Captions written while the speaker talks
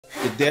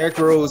The Derrick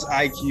Rose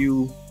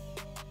IQ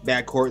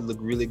backcourt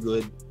looked really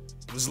good.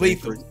 It was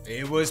lethal.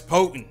 It was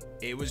potent.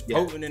 It was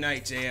potent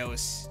tonight, J.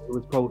 Ellis. It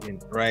was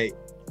potent, right?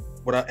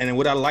 What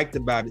I liked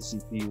about it,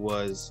 CP,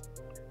 was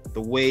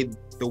the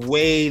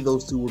way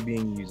those two were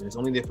being used. And it's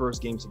only their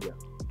first game together.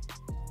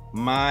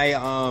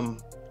 My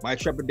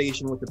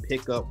trepidation with the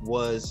pickup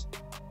was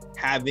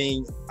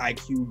having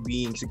IQ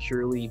being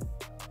securely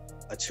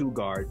a 2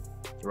 guard,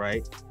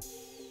 right?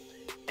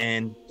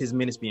 And his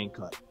minutes being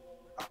cut.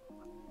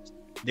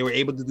 They were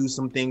able to do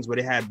some things where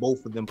they had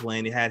both of them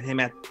playing. They had him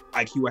at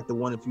IQ at the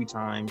 1 a few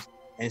times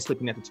and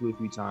slipping at the 2 a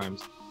few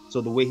times.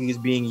 So the way he was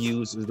being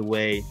used was the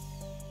way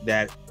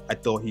that I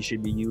thought he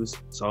should be used.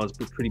 So I was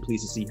pretty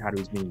pleased to see how he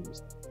was being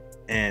used.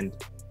 And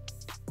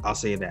I'll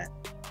say that.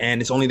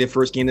 And it's only their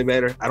first game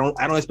together. I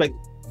don't expect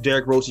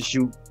Derrick Rose to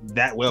shoot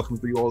that well from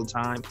 3 all the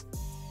time.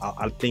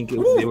 I think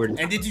they were.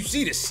 And did you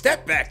see the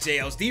step back,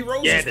 JLs?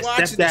 DRose was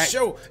watching the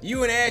show.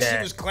 You and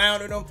Ashley was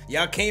clowning him.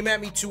 Y'all came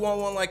at me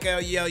 2-on-1 like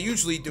y'all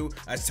usually do.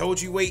 I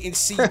told you wait and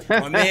see.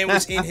 My man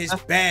was in his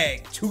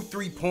bag. 2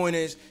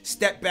 3-pointers,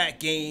 step back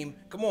game.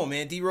 Come on,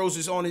 man. DRose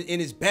is in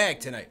his bag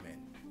tonight, man.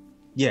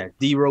 Yeah,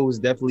 DRose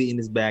definitely in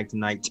his bag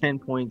tonight. 10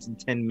 points in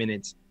 10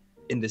 minutes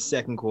in the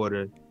second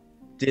quarter.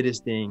 Did his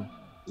thing.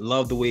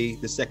 Love the way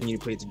the second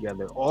unit played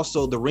together.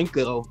 Also, the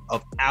wrinkle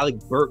of Alec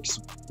Burks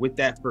with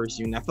that first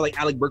unit. I feel like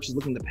Alec Burks is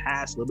looking to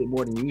pass a little bit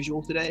more than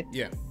usual today.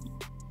 Yeah.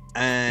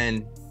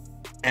 And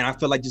I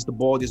feel like just the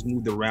ball just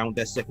moved around with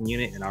that second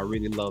unit, and I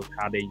really loved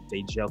how they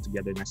gelled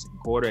together in that second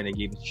quarter, and they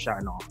gave us a shot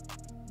and all.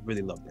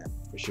 Really loved that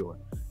for sure.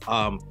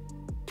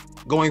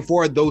 Going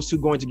forward, those two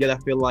going together,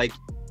 I feel like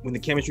when the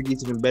chemistry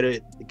gets even better,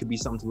 it could be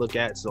something to look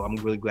at. So I'm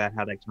really glad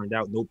how that turned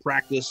out. No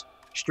practice.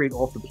 Straight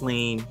off the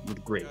plane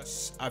with great.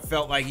 I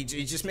felt like he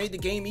just made the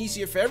game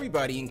easier for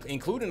everybody,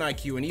 including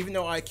IQ. And even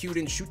though IQ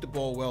didn't shoot the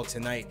ball well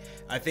tonight,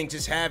 I think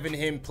just having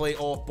him play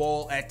off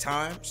ball at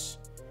times,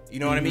 you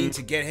know what I mean,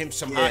 to get him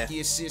some hockey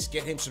assists,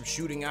 get him some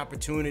shooting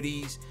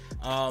opportunities,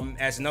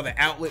 as another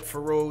outlet for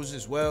Rose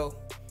as well.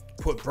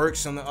 Put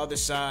Burks on the other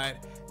side.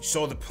 You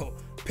saw the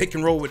pick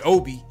and roll with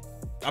Obi.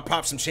 I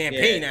popped some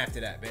champagne after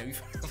that, man.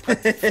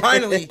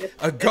 Finally,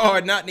 a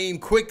guard not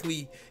named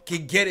Quickly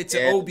can get it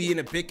to Obi in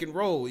a pick and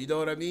roll. You know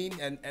what I mean?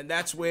 And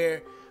that's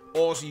where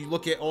also you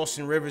look at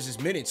Austin Rivers'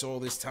 minutes all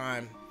this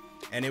time,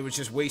 and it was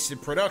just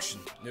wasted production.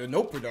 There was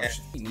no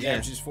production. He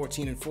averages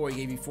 14 and 4. He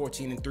gave you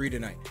 14 and 3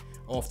 tonight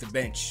off the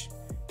bench.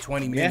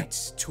 20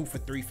 minutes, 2 for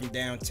 3 from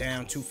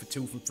downtown, 2 for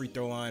 2 from free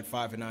throw line,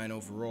 5 and 9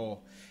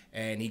 overall.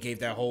 And he gave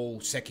that whole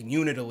second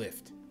unit a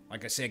lift.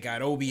 Like I said,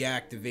 got Obi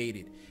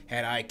activated.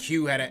 Had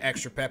IQ, had an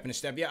extra pep in the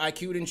step. Yeah,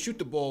 IQ didn't shoot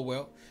the ball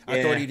well.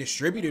 I thought he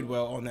distributed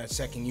well on that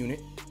second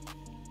unit.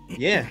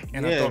 Yeah.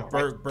 And I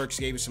thought Burks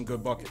gave us some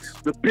good buckets.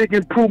 The big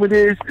improvement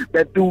is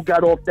that dude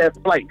got off that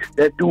flight.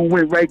 That dude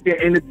went right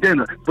there in the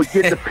dinner.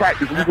 Forget the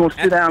practice. We're going to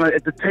sit down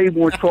at the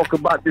table and talk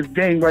about this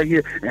game right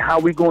here and how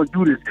we're going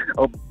to do this.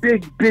 A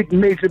big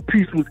major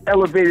piece was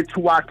elevated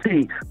to our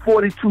team.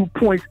 42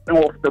 points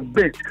off the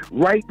bench.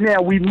 Right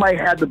now, we might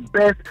have the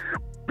best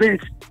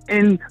bench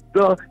in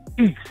the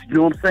East. You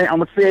know what I'm saying? I'm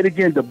going to say it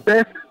again. The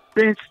best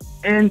bench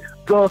in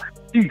the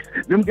East.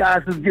 Them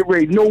guys just get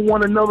ready to know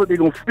one another. They're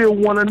going to fill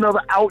one another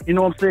out. You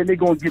know what I'm saying? They're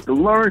going to get to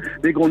learn.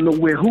 They're going to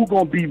know who's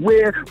going to be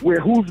where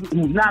who's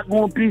not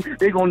going to be.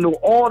 They're going to know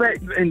all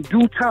that in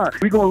due time.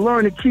 We're going to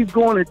learn and keep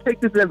going and take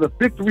this as a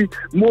victory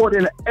more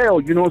than an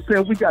L. You know what I'm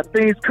saying? We got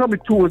things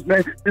coming to us,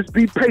 man. Just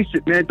be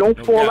patient, man.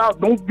 Don't fall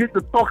out. Don't get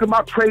to talking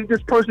about trade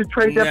this person,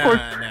 trade that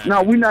person.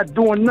 No, we're not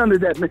doing none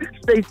of that, man.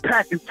 Stay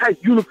packed and tight,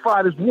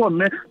 unified as one,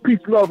 man. Peace,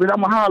 love, and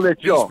I'm going to holler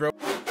at y'all.